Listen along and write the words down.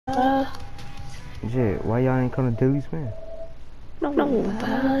Shit, why y'all ain't come to Dilly's, man? No,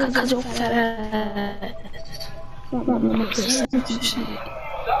 cause your fat ass want me to send you shit.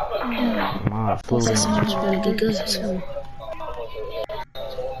 Nah, slow That's so down. much better get good soon.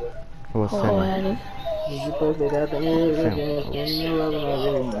 What's that? Annie. You posted out the mirror, Sam.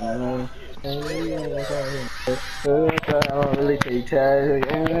 I don't really take time.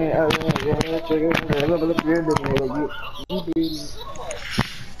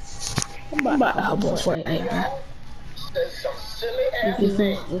 I'm about to hop on Fortnite, man. You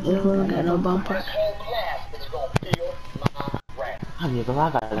think we don't got no bumper? I mean, I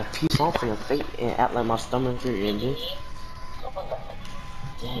got a piece off in the face and act like my stomach hurt and bitch.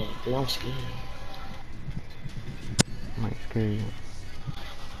 Damn, dude, I'm scared. Might scare you.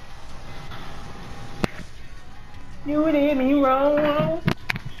 You did me wrong.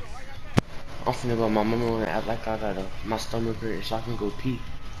 I'm finna go. My mama wanna act like I got my stomach hurt so I can go pee.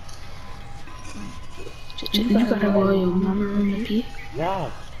 You gotta go to your mama room to pee?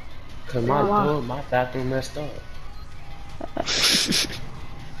 Yeah, cause my bathroom messed up. I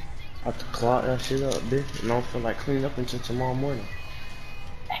have to clog that shit up, bitch, and I don't feel like cleaning up until tomorrow morning.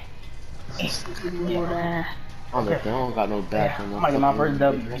 I don't got no bathroom. I'm get my first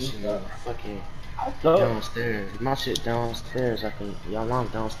W. Fucking downstairs. My shit downstairs. Y'all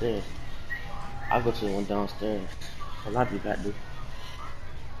mom's downstairs. I'll go to the one downstairs. I'll be back, dude.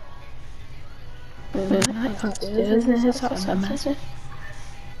 Upstairs in his house, I imagine.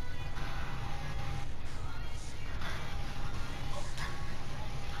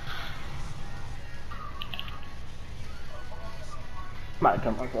 I'm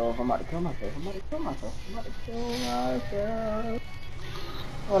about to kill myself. I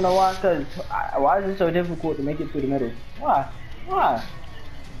don't know why, cause why is it so difficult to make it through the middle? Why? I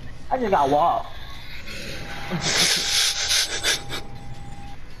just got walked.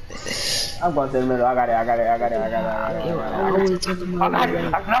 I'm going to the middle. I got it. I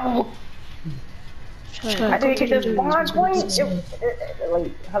didn't get the spawn point.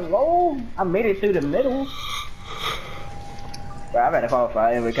 Like, hello? I made it through the middle. Bro, I better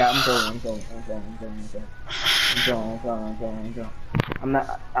qualify every cat. I'm going. Let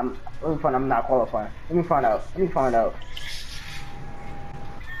me not qualifying. Let me find out.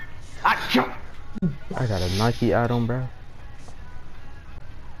 I got a Nike out on, bro.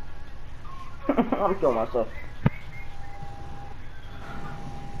 I'm killing myself.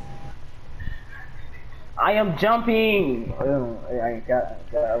 I am jumping. I ain't got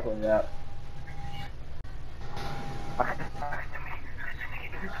that.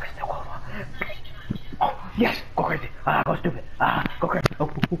 Oh, yes, go crazy. Go stupid. Go crazy. Oh,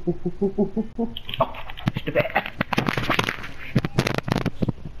 stupid.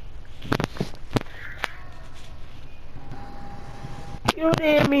 You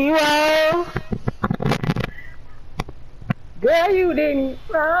did me wrong. Girl, you didn't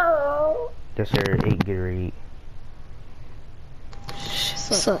wrong. That's her 8 grade.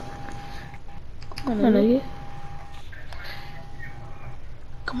 What's up? Come on, nigga.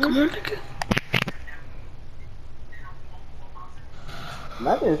 Come on, nigga.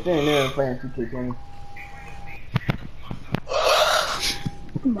 I'm just sitting there and playing 2K20.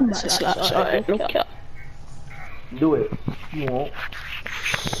 No cap. Do it. You won't.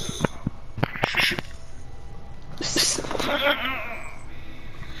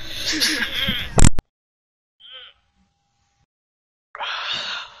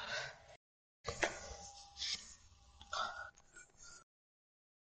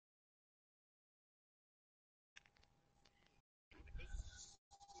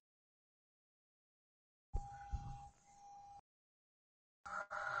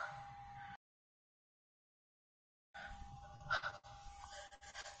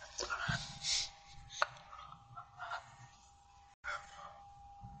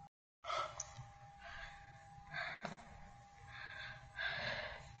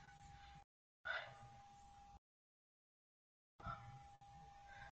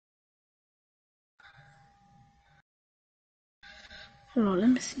 Hold on, let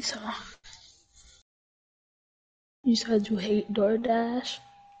me see something. You said you hate DoorDash?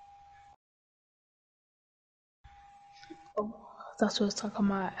 Oh, that's what it's talking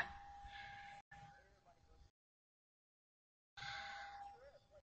about.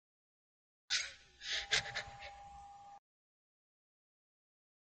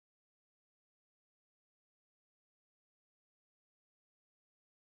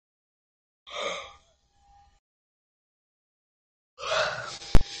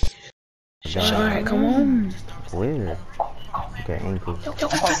 Sure, come on. Where? Okay, ankle.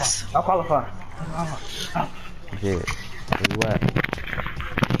 I'll qualify. Shit. Where you at?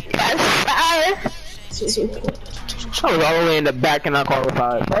 I was all the way in the back and I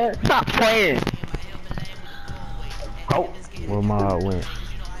qualified. Man, stop playing. Oh. Where my went?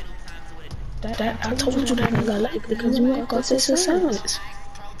 I told you that nigga like because you ain't got this silence.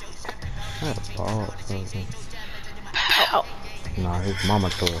 That's a ball. Pow. Nah, his mama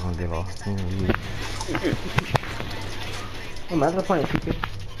told him to get off. Imagine playing people.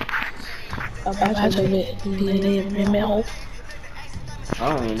 Imagine it being in home. I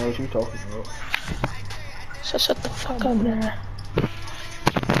don't even know what you're talking about. Shut the fuck up, man.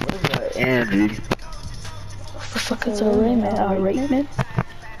 What is that, Andrew? What the fuck is a Rayman? A Rayman?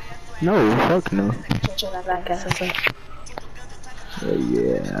 No, fuck no.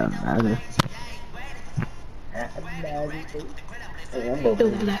 Yeah, man.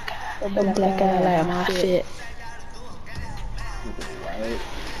 The black guy like my fit.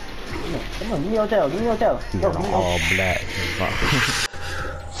 Come on, give me your tail, give me your tail. He got an all black.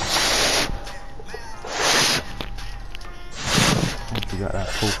 You got that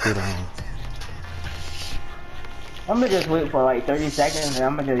full fit on. I'm gonna just wait for like 30 seconds and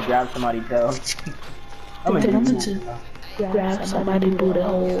I'm gonna just grab somebody's tail. I'm gonna just grab somebody through the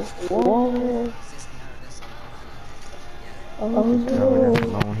hole. Whoa. Oh no. That's a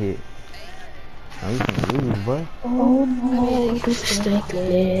long hit. Now you can lose, boy. Oh no. Do the stinky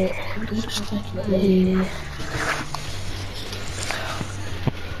leg. Do the stinky leg.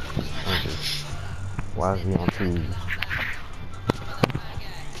 Why is he on twos?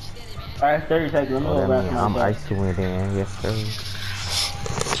 Alright, 30 seconds. Let me go grab I'm somebody's ice to win in, yes sir.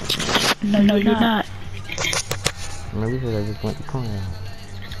 No, you're not. Maybe we should have just went to corner.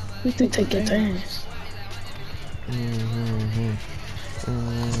 We can take your turns.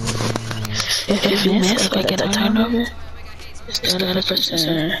 If you miss, I get a turnover. Instead of the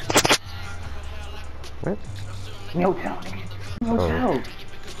turn. What? No tail. No tail.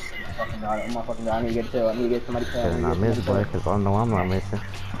 Fucking god, oh my fucking god, I need to get a tail. I need to get somebody's tail. Better not miss, boy, because I know I'm not missing.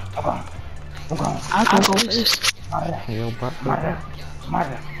 I'm gone. I'm gone. I'll go first. Yo, bro. Mother.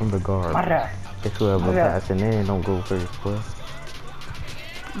 I'm the guard. Mother. It's whoever passing in, don't go first, boy.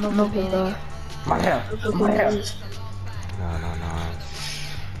 No, good. Mother. No.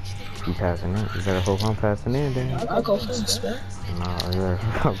 You passing in. You better hope I'm passing in, then. I'll go first, man. Nah, you better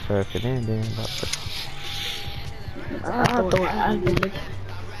hope I'm passing in, then. I'll throw it.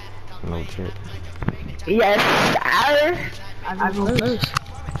 No shit. Yes, sir. I'll go first.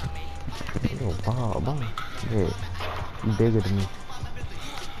 Yo, Bob. Yeah. You bigger than me.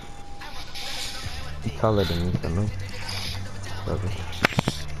 You taller than me, so no.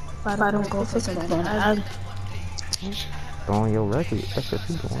 If I don't go first, I'm going to Throwing your record, that's what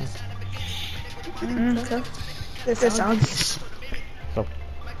you doing. okay. That sounds. So,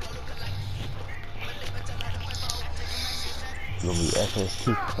 you gonna be SST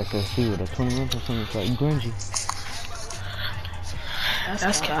with a 21% like grungy.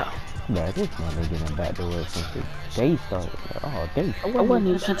 That's cap. Yeah, this mother getting back to work since the day started. Like, oh, day. I wasn't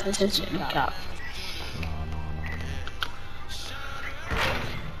even paying attention. Cap. No.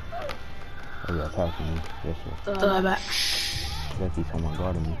 Oh yeah, passing me. Yes, sir. Throw it back. Let's see someone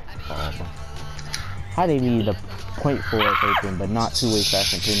guarding me. Oh, bro. How they leave the point for us open, but not two-way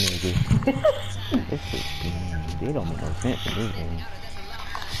fast and penalty? This shit, man, they don't make no sense in this game.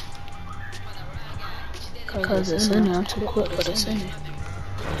 Cause it's in there, I'm too quick, but it's in there.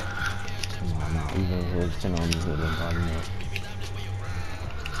 No, even if it's 10 on me, he'll then guard me up.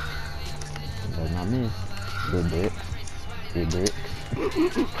 Does not miss. Good brick.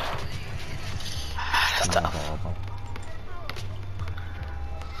 That's tough.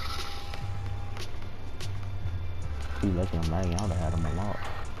 He lucky I'm lagging, I would've had him unlocked.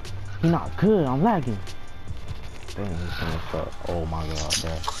 He not good, I'm lagging. Damn, he's gonna start. Oh my god,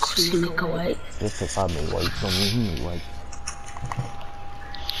 that. Sneak away. This is probably white for me, he need white.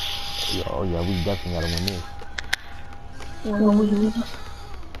 Oh yeah, we definitely gotta win this. When we lose,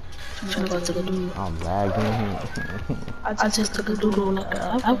 I'm trying to go to the doodle. I'm lagging. I just took a doodle like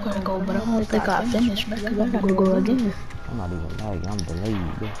I'm gonna go, but I don't think I finished, man, cause I gotta go again. I'm not even lagging, I'm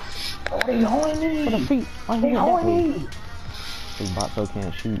delayed, bro. Oh, they holding me. For the feet. They holding me. This bot so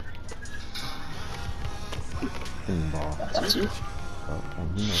can't shoot. Ball. That's you. Oh,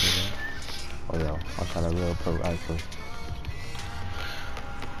 and you know that. Oh yeah, I'll try to real pro ISO.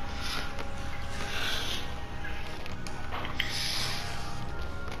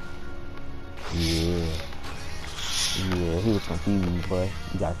 Yeah, he was confused, but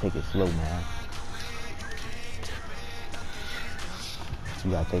you gotta take it slow, man.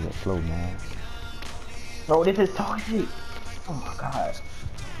 You gotta take it slow, man. Bro, this is toxic. Oh my god.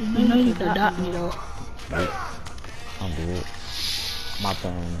 You know you could dot me though. Nope. I'm dead. My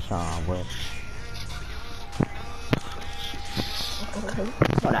turn, Sean, what? Okay.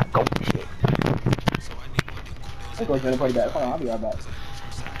 Oh, not go shit. Let's go join the party back. Hold on, I'll be right back.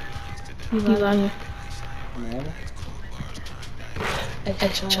 You lying? Man. Hey,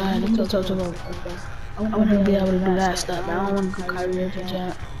 child, let me talk to him. I want to be able to do that stuff, man. I don't want to go carry every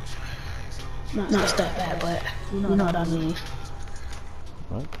job. Not stuff bad, but you know what I mean.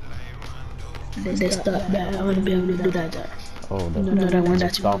 What? This stuff bad. I want to be able to do that job. Oh, the You know that one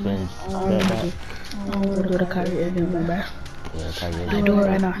that you dolphins. I don't want to do the carry every one, man. Yeah, carry I do it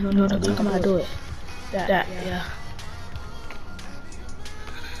right now. You know what I'm talking about? I do it. That, yeah.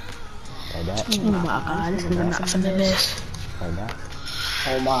 Like that. Oh my god, this nigga not finna miss. Like that.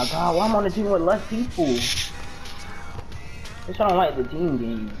 Oh my god, why I'm on a team with less people? Bitch, I don't like the team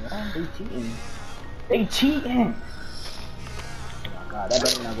game. Why they cheating? They cheating! Oh my god, that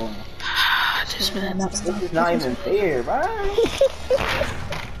better not go in. This man not This is not even fair, bro.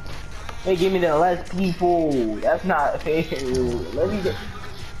 They give me the less people. That's not fair. Let me get.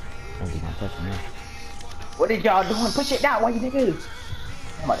 What did y'all doing? Push it down. Why you niggas?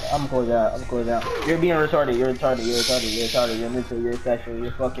 I'm close out. I'm close out. You're being retarded. You're retarded. You're retarded. You're retarded. You're mental. You're sexual.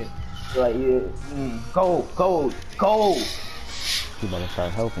 You're fucking. You're like you. Go. Go. Go. You better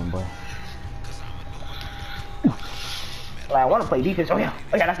start helping, boy. Like, I want to play defense. Oh yeah.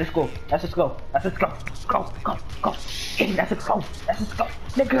 Oh yeah. That's the go. That's the go. That's the go. Go. Go. Go. That's the go. That's the go.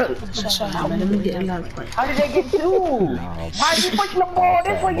 Nigga. let me get a lot of How did they get two? No. Why are you pushing the ball?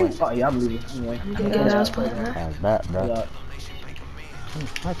 That's why you. Oh yeah, I'm losing. Anyway. get last play, man. That's that, bro. Yeah.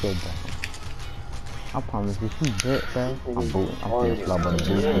 I said that. I promise if you bet, bro, I'm booting. I'm finna flop on the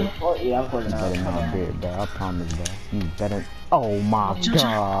booster. Oh yeah, I'm closing You out. better not bet, bro. I promise, bro. You better. Oh my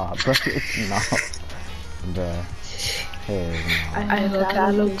god, bro. No. Bro. Hell no.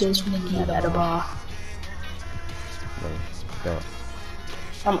 I look this when you at the ball. Bro,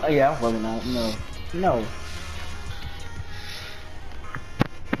 stop. Yeah, I'm closing out. No. No.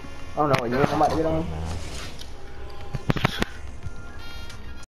 Oh no, you know what I'm about to get on?